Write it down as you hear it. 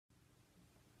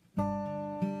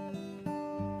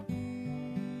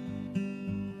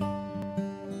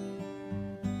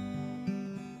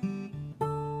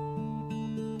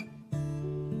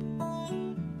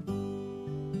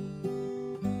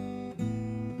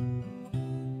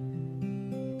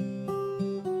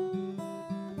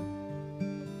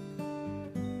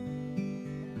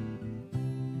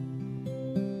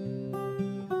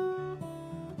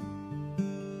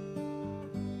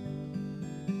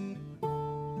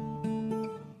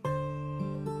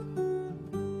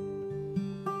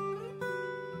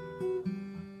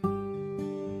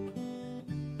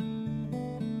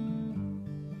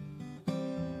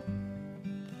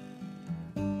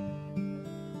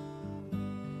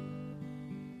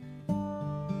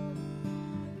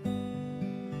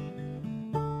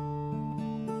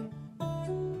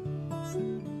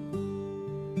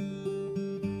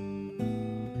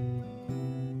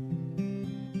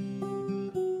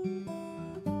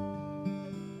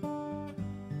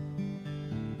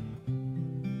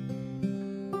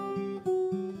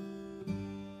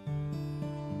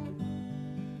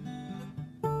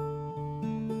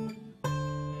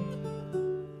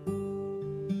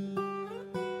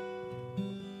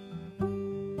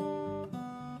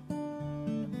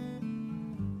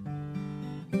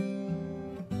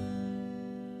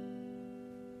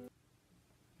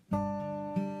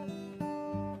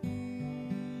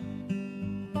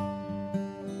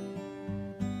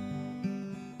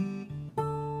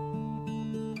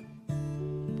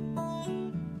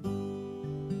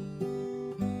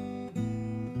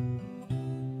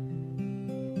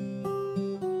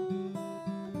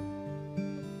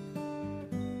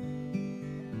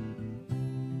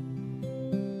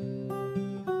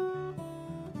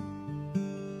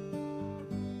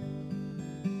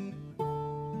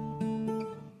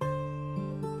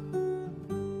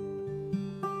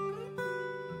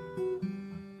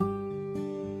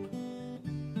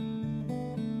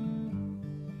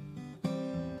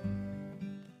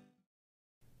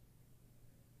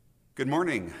Good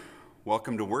morning.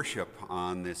 Welcome to worship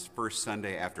on this first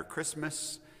Sunday after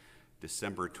Christmas,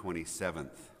 December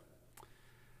 27th.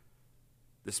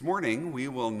 This morning, we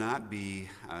will not be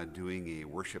doing a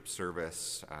worship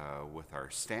service with our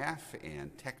staff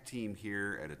and tech team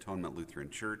here at Atonement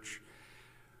Lutheran Church.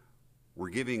 We're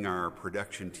giving our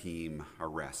production team a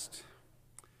rest.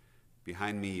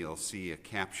 Behind me, you'll see a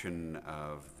caption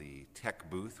of the tech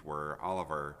booth where all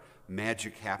of our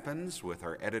magic happens with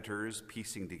our editors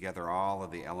piecing together all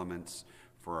of the elements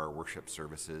for our worship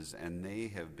services, and they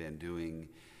have been doing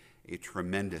a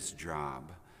tremendous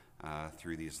job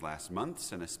through these last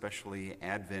months, and especially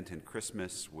Advent and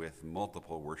Christmas with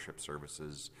multiple worship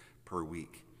services per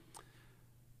week.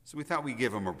 So we thought we'd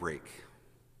give them a break.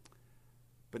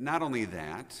 But not only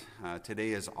that, today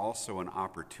is also an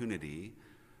opportunity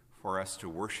for us to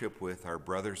worship with our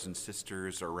brothers and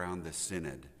sisters around the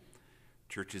Synod,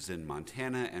 churches in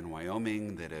Montana and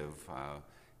Wyoming that have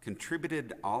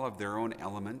contributed all of their own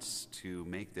elements to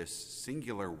make this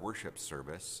singular worship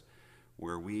service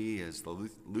where we, as the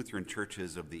Lutheran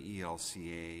churches of the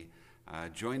ELCA,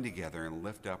 join together and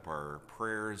lift up our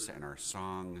prayers and our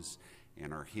songs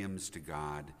and our hymns to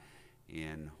God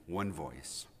in one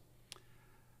voice.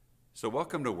 So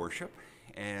welcome to worship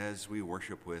as we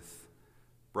worship with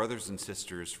brothers and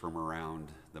sisters from around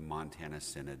the Montana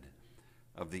Synod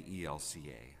of the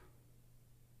ELCA.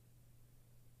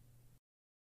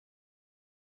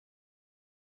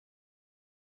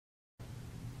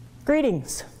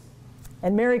 Greetings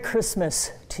and Merry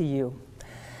Christmas to you.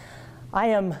 I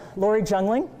am Laurie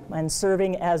Jungling. I'm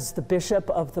serving as the Bishop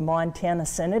of the Montana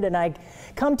Synod, and I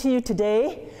come to you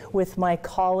today with my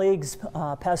colleagues,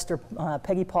 Pastor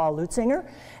Peggy, Paugh, Leuzinger,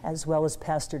 as well as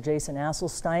Pastor Jason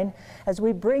Asselstine, as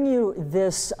we bring you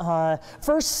this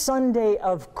first Sunday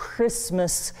of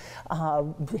Christmas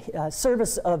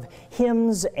service of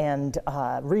hymns and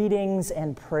readings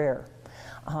and prayer.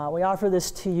 We offer this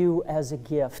to you as a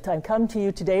gift. I come to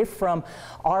you today from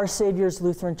Our Savior's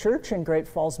Lutheran Church in Great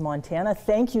Falls, Montana.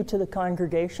 Thank you to the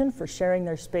congregation for sharing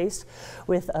their space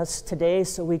with us today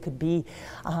so we could be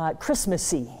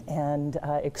Christmassy and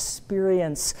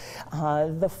experience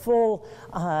the full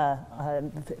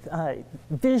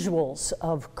visuals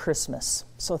of Christmas.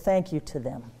 So thank you to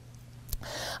them.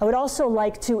 I would also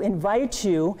like to invite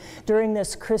you during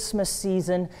this Christmas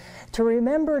season to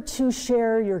remember to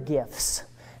share your gifts.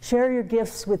 Share your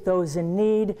gifts with those in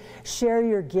need. Share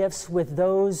your gifts with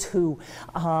those who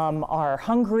are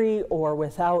hungry or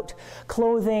without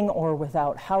clothing or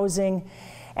without housing.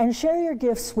 And share your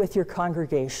gifts with your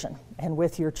congregation and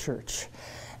with your church.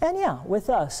 And yeah,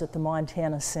 with us at the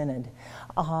Montana Synod.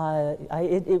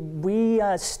 We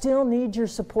still need your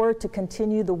support to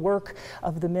continue the work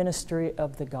of the ministry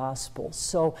of the gospel.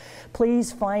 So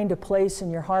please find a place in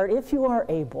your heart, if you are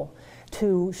able,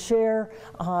 to share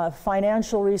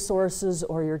financial resources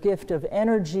or your gift of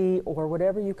energy or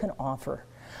whatever you can offer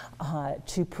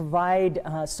to provide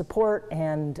support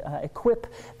and equip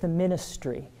the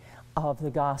ministry of the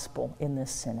gospel in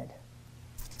this synod.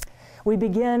 We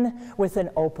begin with an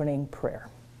opening prayer.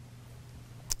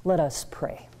 Let us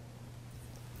pray.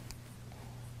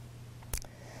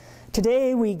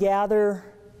 Today we gather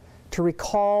to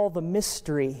recall the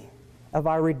mystery of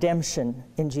our redemption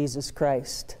in Jesus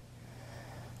Christ.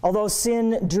 Although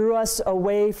sin drew us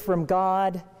away from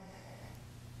God,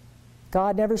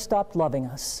 God never stopped loving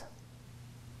us.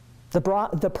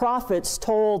 The prophets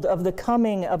told of the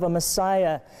coming of a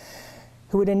Messiah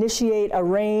who would initiate a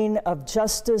reign of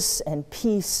justice and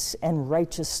peace and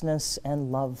righteousness and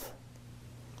love.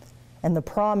 And the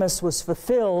promise was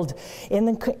fulfilled in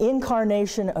the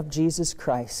incarnation of Jesus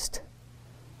Christ.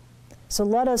 So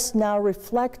let us now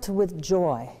reflect with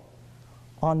joy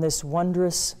on this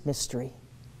wondrous mystery.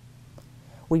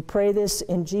 We pray this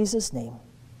in Jesus' name.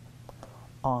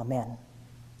 Amen.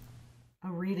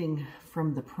 A reading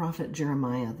from the prophet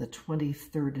Jeremiah, the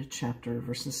 23rd chapter,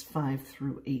 verses 5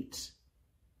 through 8.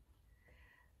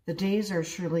 The days are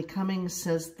surely coming,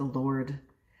 says the Lord,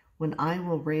 when I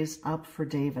will raise up for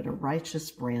David a righteous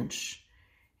branch,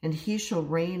 and he shall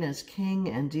reign as king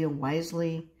and deal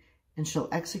wisely, and shall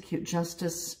execute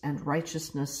justice and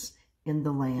righteousness in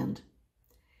the land.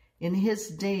 In his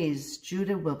days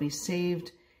Judah will be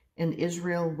saved, and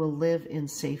Israel will live in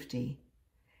safety.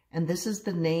 And this is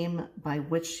the name by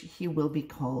which he will be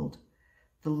called.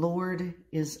 The Lord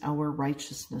is our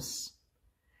righteousness.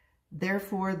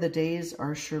 Therefore the days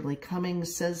are surely coming,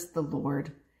 says the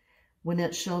Lord, when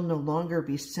it shall no longer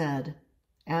be said,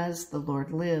 as the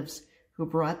Lord lives, who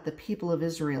brought the people of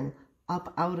Israel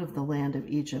up out of the land of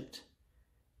Egypt.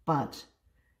 But,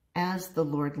 as the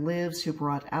Lord lives, who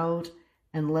brought out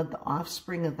and led the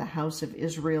offspring of the house of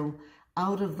Israel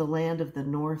out of the land of the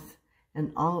north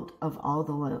and out of all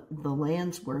the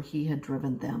lands where he had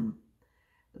driven them.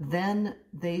 Then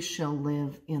they shall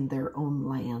live in their own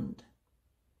land.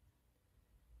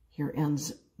 Here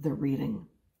ends the reading.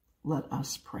 Let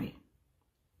us pray.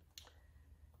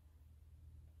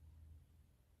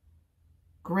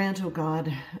 Grant, O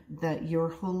God, that your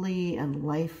holy and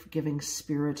life-giving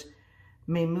Spirit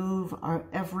may move our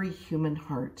every human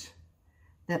heart,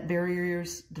 that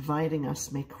barriers dividing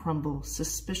us may crumble,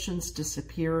 suspicions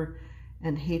disappear,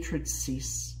 and hatred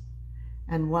cease,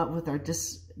 and what with our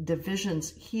divisions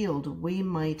healed, we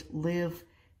might live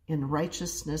in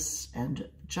righteousness and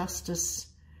justice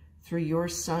through your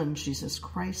Son, Jesus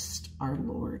Christ, our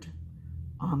Lord.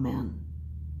 Amen.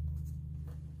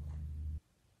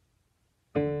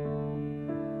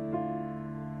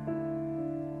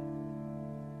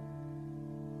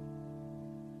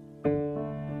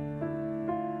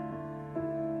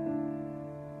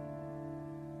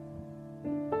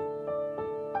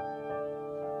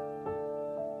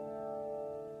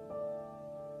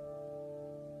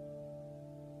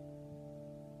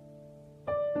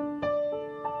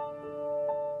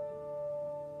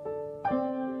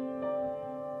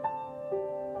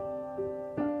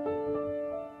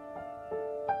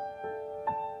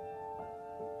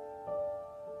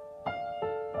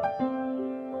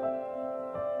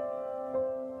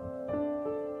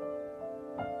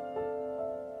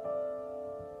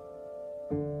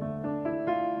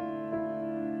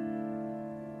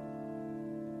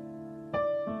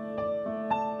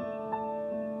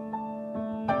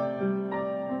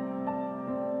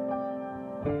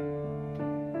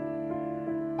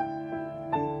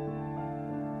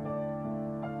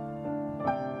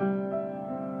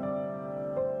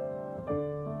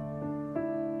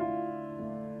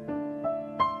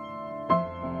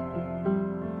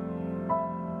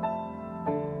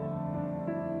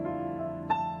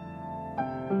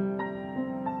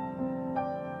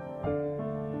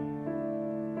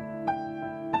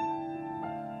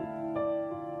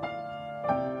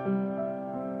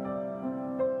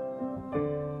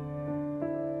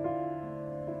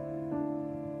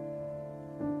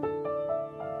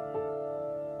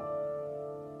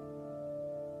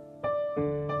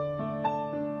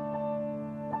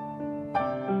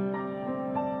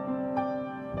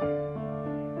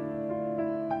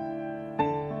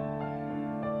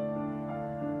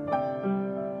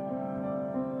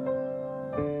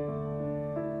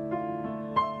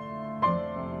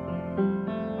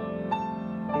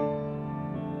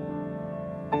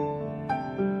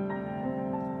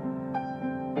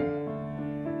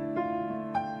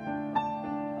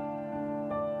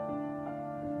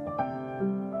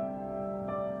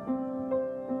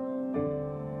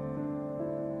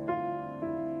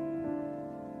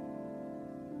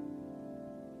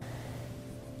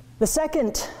 The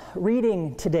second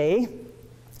reading today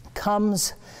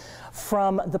comes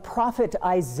from the prophet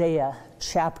Isaiah,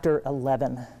 chapter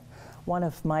 11, one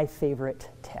of my favorite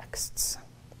texts.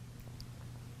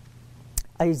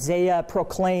 Isaiah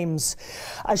proclaims,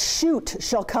 "A shoot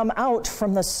shall come out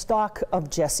from the stalk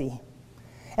of Jesse,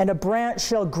 and a branch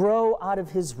shall grow out of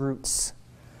his roots.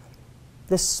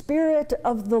 The Spirit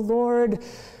of the Lord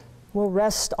will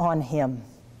rest on him,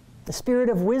 the spirit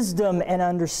of wisdom and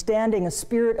understanding, a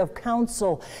spirit of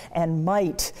counsel and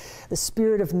might, the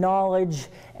spirit of knowledge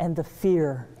and the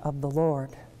fear of the Lord.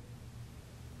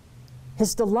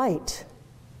 His delight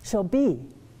shall be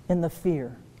in the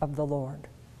fear of the Lord.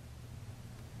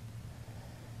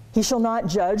 He shall not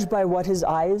judge by what his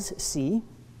eyes see,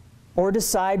 or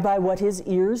decide by what his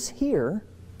ears hear,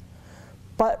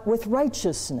 but with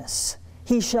righteousness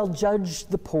he shall judge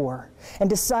the poor, and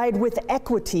decide with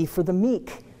equity for the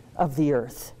meek of the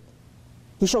earth.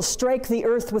 He shall strike the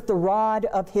earth with the rod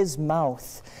of his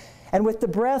mouth, and with the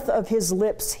breath of his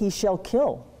lips he shall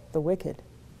kill the wicked.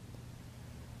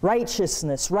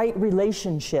 Righteousness, right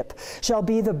relationship, shall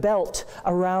be the belt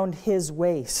around his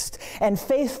waist, and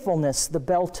faithfulness the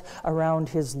belt around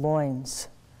his loins.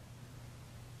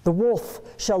 The wolf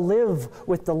shall live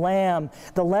with the lamb,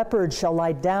 the leopard shall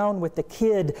lie down with the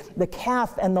kid, the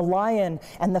calf and the lion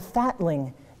and the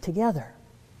fatling together.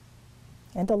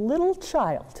 And a little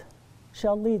child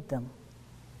shall lead them.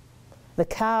 The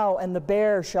cow and the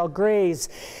bear shall graze,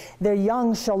 their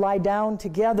young shall lie down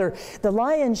together. The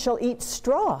lion shall eat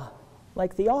straw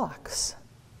like the ox.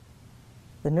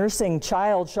 The nursing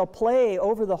child shall play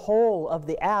over the hole of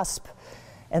the asp,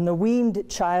 and the weaned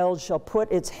child shall put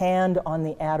its hand on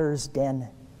the adder's den.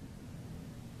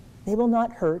 They will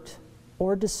not hurt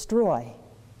or destroy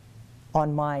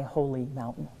on my holy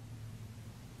mountain.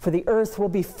 For the earth will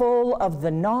be full of the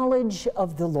knowledge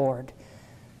of the Lord,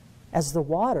 as the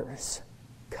waters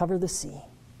cover the sea.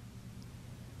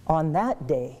 On that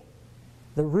day,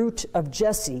 the root of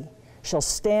Jesse shall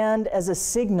stand as a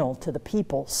signal to the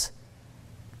peoples.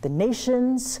 The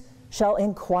nations shall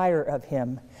inquire of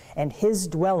him, and his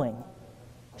dwelling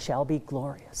shall be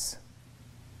glorious.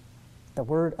 The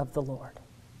word of the Lord.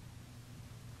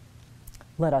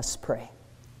 Let us pray.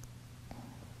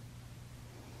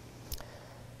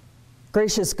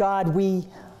 Gracious God, we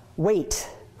wait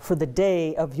for the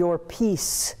day of your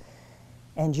peace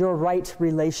and your right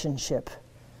relationship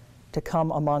to come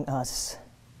among us.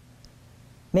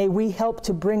 May we help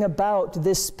to bring about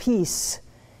this peace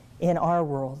in our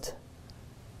world.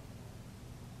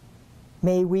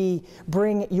 May we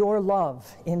bring your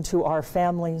love into our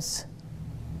families,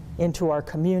 into our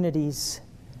communities,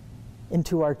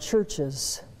 into our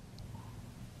churches,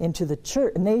 into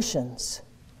the nations,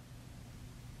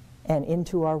 and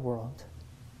into our world.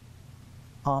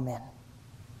 Amen.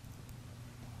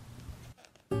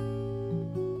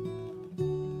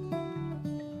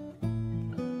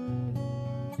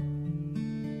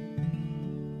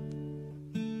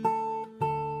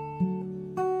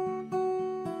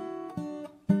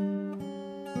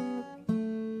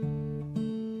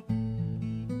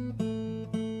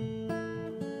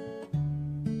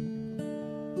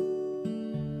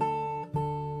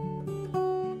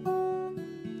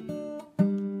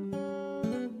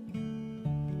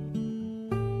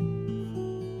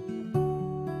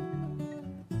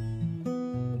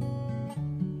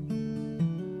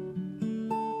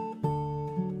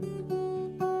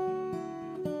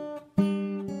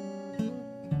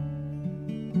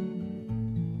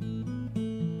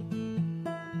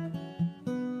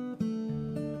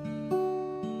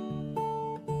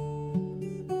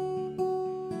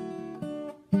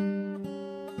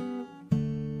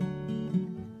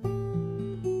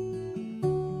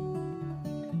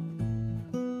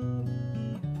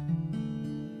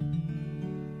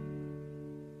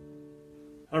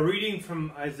 A reading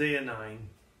from Isaiah 9.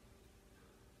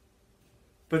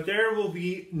 But there will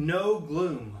be no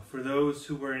gloom for those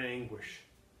who were in anguish.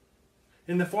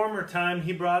 In the former time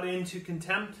he brought into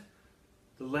contempt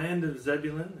the land of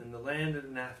Zebulun and the land of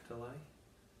Naphtali.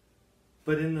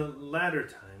 But in the latter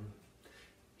time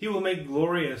he will make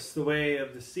glorious the way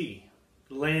of the sea,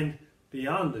 the land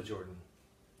beyond the Jordan,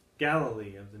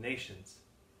 Galilee of the nations.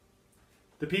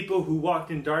 The people who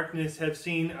walked in darkness have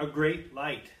seen a great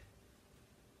light.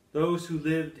 Those who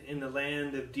lived in the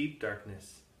land of deep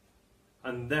darkness,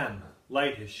 on them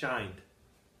light has shined.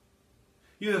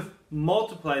 You have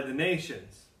multiplied the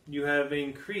nations. You have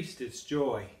increased its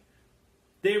joy.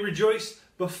 They rejoice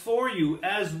before you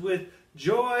as with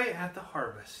joy at the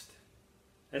harvest,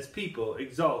 as people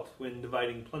exult when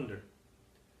dividing plunder.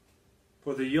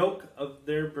 For the yoke of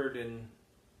their burden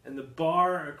and the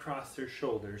bar across their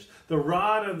shoulders, the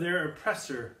rod of their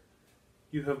oppressor,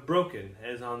 you have broken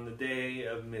as on the day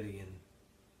of Midian.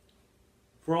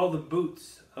 For all the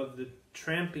boots of the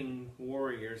tramping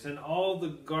warriors and all the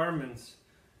garments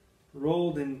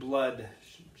rolled in blood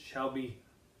shall be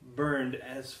burned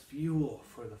as fuel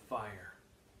for the fire.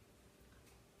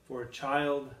 For a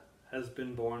child has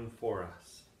been born for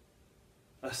us,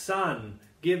 a son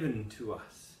given to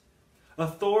us.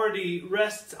 Authority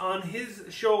rests on his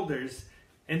shoulders,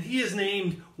 and he is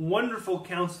named Wonderful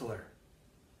Counselor,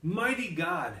 Mighty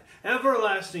God,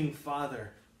 Everlasting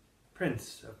Father,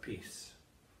 Prince of Peace.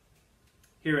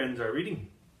 Here ends our reading.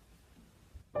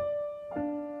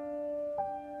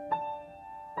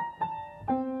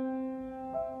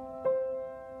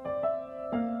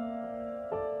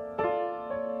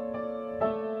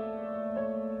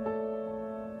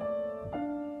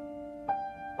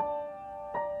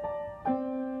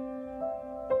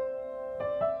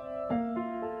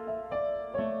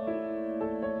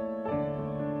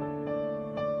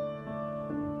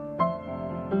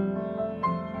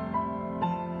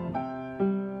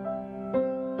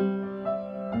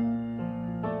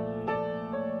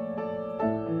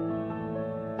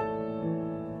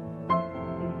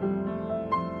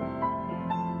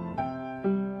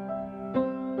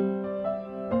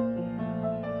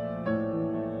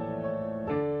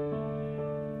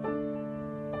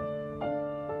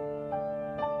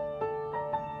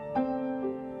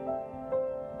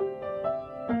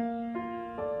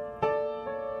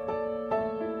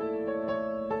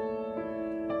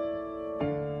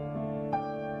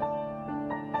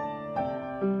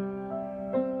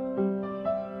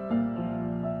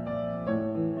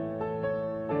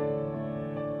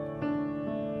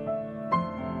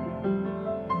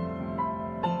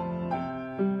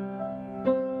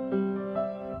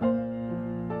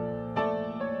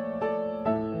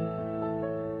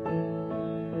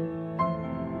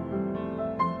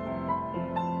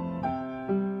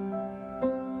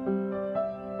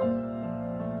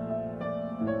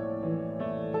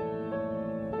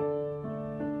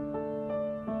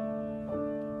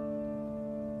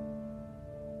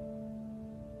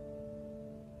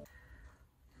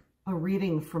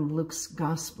 reading from Luke's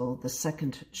Gospel, the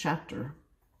 2nd chapter.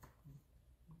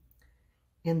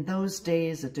 In those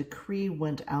days, a decree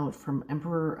went out from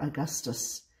Emperor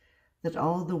Augustus that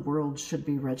all the world should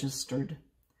be registered.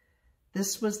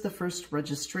 This was the first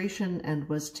registration and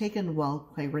was taken while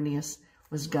Quirinius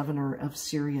was governor of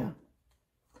Syria.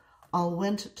 All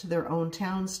went to their own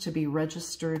towns to be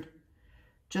registered.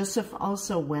 Joseph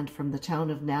also went from the town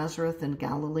of Nazareth in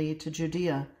Galilee to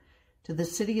Judea, to the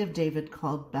city of David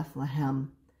called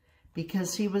Bethlehem,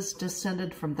 because he was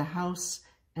descended from the house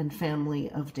and family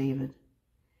of David.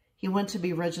 He went to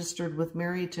be registered with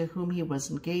Mary, to whom he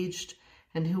was engaged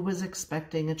and who was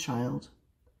expecting a child.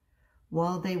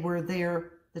 While they were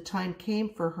there, the time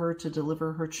came for her to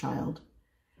deliver her child,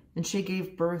 and she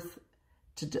gave birth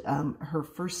to her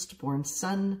firstborn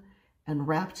son and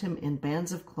wrapped him in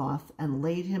bands of cloth and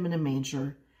laid him in a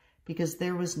manger, because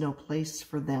there was no place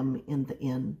for them in the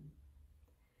inn.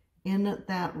 In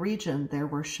that region there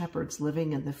were shepherds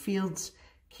living in the fields,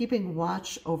 keeping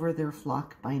watch over their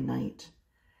flock by night.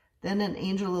 Then an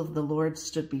angel of the Lord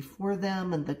stood before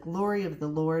them, and the glory of the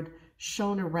Lord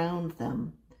shone around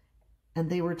them, and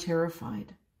they were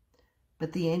terrified.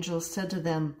 But the angel said to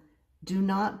them, "Do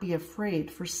not be afraid,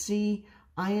 for see,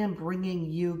 I am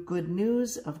bringing you good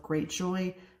news of great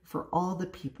joy for all the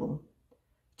people.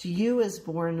 To you is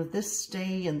born this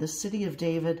day in the city of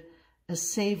David a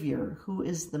Savior, who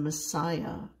is the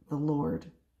Messiah, the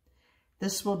Lord.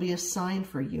 This will be a sign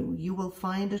for you. You will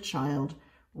find a child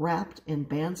wrapped in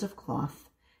bands of cloth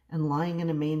and lying in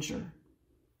a manger."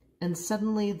 And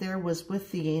suddenly there was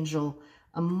with the angel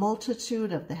a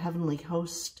multitude of the heavenly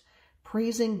host,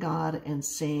 praising God and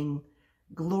saying,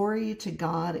 "Glory to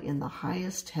God in the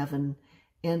highest heaven,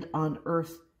 and on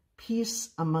earth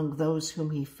peace among those whom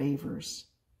he favors."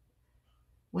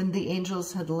 When the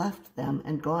angels had left them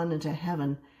and gone into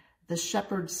heaven, the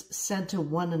shepherds said to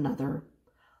one another,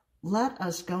 "Let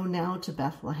us go now to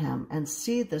Bethlehem and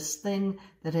see this thing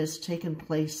that has taken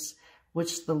place,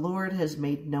 which the Lord has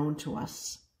made known to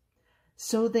us."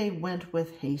 So they went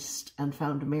with haste and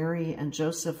found Mary and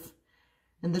Joseph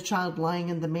and the child lying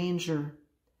in the manger.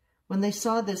 When they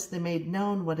saw this, they made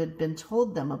known what had been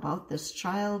told them about this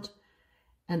child,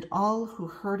 and all who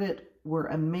heard it were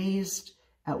amazed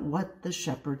at what the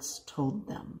shepherds told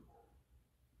them.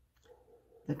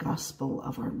 The Gospel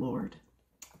of our Lord.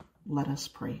 Let us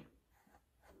pray.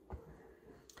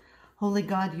 Holy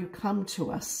God, you come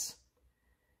to us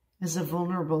as a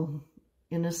vulnerable,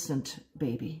 innocent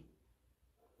baby.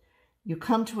 You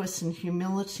come to us in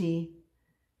humility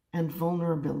and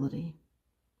vulnerability.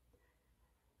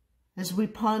 As we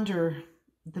ponder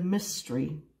the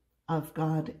mystery of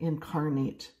God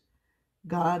incarnate,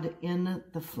 God in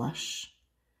the flesh,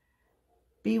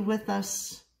 be with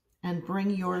us and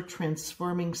bring your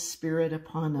transforming Spirit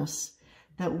upon us,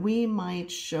 that we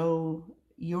might show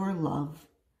your love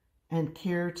and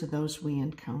care to those we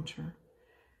encounter,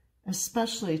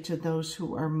 especially to those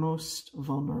who are most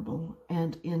vulnerable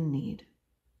and in need.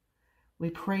 We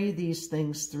pray these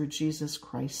things through Jesus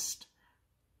Christ,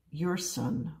 your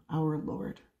Son, our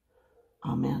Lord.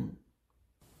 Amen.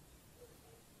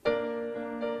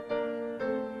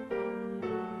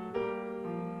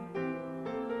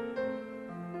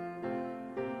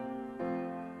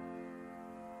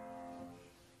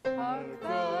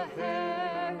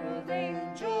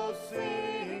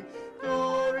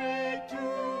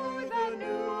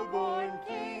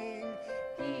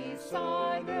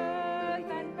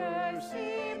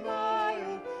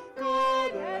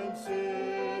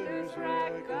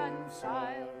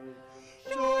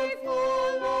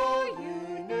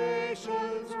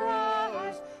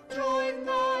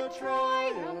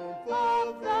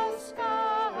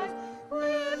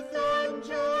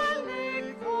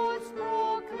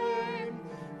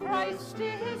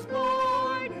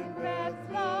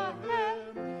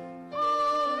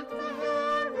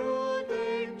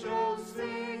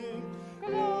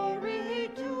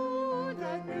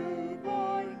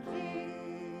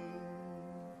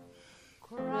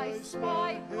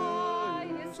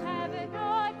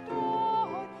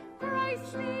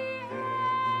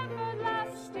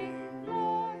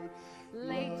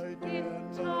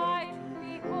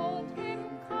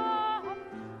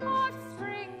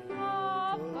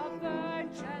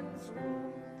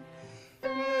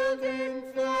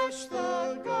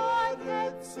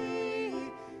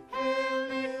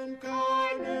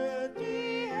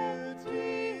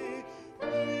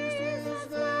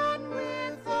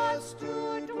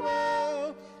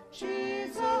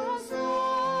 Jesus,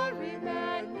 our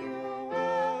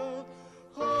Emmanuel.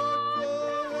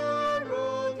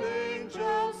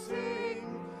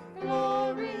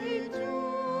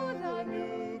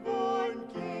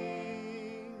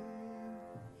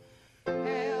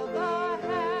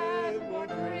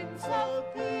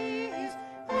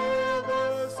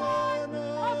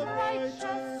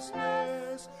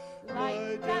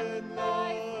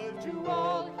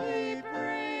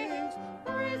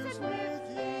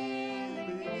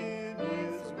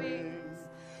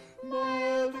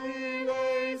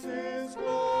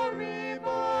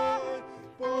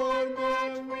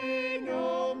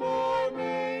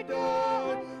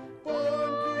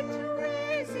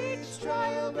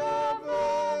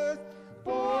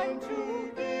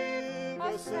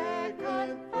 back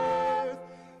and forth.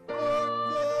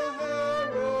 Hark the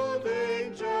herald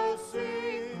angels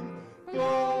sing,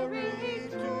 glory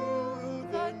to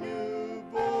the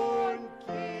newborn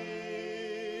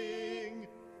King.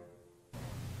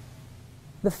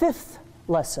 The fifth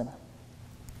lesson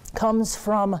comes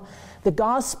from the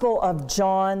Gospel of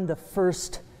John, the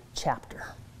first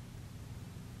chapter.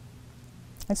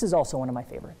 This is also one of my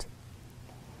favorites.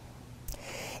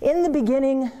 In the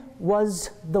beginning was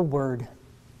the Word,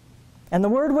 and the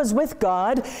Word was with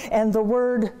God, and the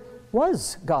Word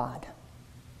was God.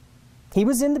 He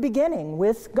was in the beginning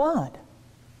with God.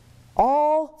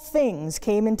 All things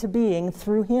came into being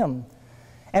through him,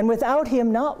 and without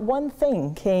him not one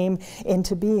thing came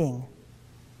into being.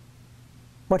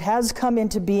 What has come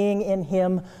into being in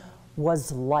him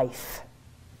was life,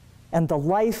 and the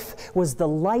life was the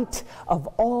light of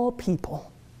all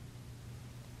people.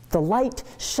 The light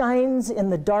shines in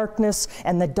the darkness,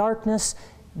 and the darkness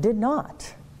did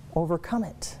not overcome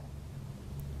it.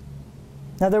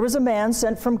 Now there was a man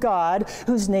sent from God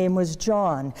whose name was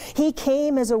John. He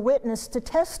came as a witness to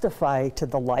testify to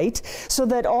the light, so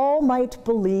that all might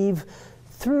believe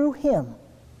through him.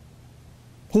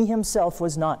 He himself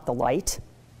was not the light,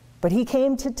 but he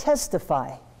came to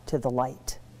testify to the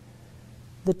light.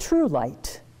 The true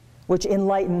light, which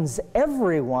enlightens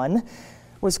everyone,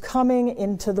 was coming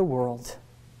into the world.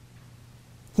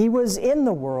 He was in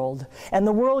the world, and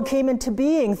the world came into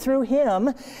being through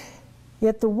him,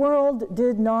 yet the world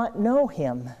did not know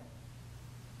him.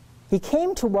 He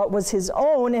came to what was his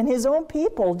own, and his own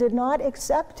people did not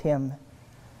accept him.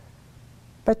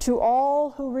 But to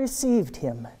all who received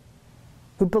him,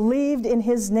 who believed in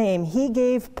his name, he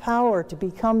gave power to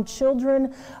become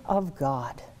children of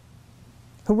God,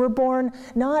 who were born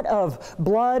not of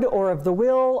blood or of the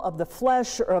will of the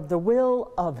flesh or of the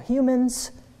will of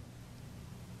humans,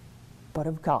 but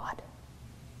of God.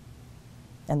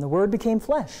 And the Word became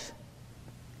flesh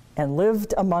and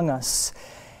lived among us,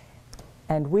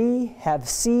 and we have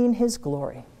seen his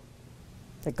glory,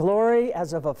 the glory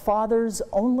as of a Father's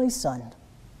only Son,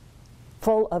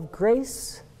 full of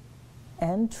grace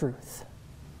and truth.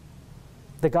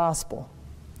 The gospel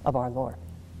of our Lord.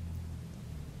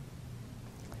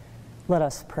 Let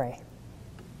us pray.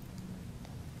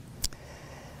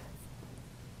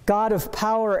 God of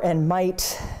power and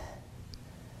might,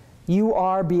 you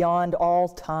are beyond all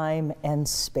time and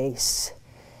space.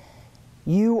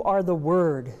 You are the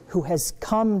Word who has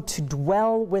come to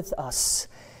dwell with us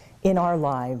in our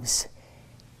lives,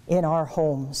 in our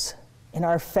homes, in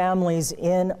our families,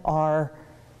 in our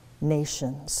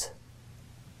nations.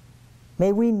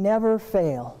 May we never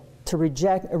fail to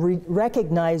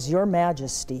recognize your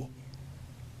majesty,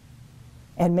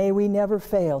 and may we never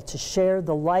fail to share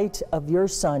the light of your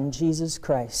Son, Jesus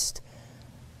Christ,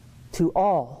 to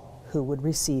all who would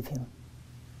receive him.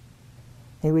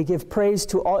 May we give praise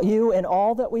to you in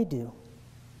all that we do.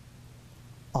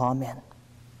 Amen.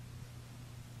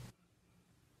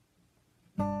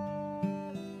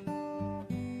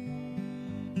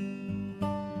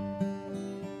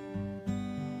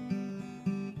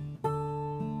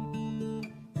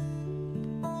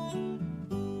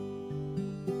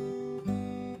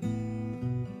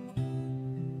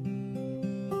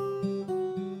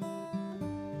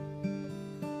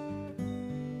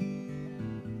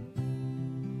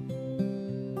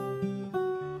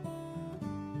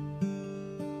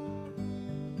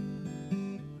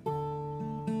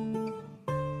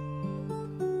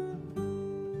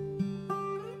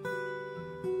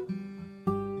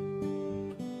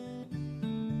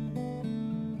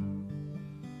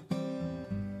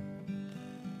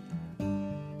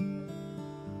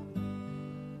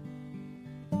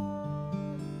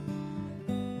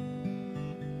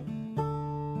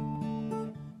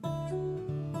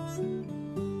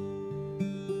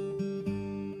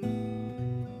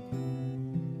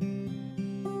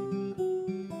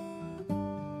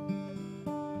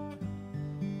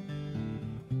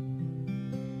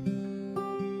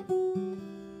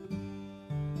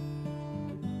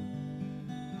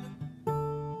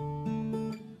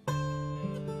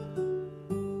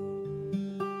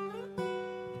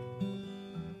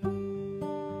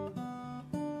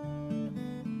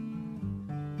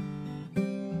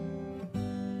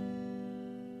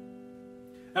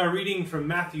 A reading from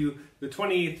Matthew, the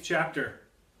 28th chapter.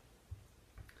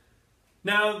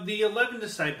 Now the 11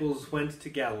 disciples went to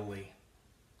Galilee,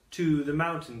 to the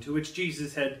mountain to which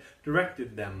Jesus had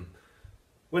directed them.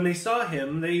 When they saw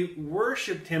him, they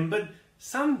worshipped him, but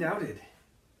some doubted.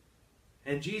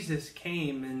 And Jesus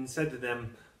came and said to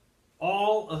them,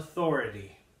 "All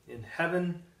authority in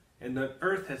heaven and on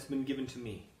earth has been given to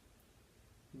me.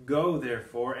 Go,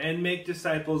 therefore, and make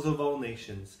disciples of all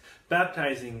nations,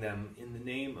 baptizing them in the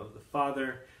name of the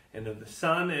Father, and of the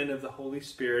Son, and of the Holy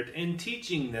Spirit, and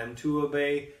teaching them to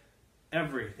obey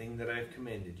everything that I have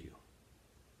commanded you.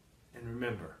 And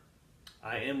remember,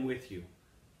 I am with you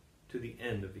to the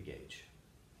end of the age.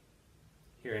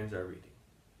 Here ends our reading.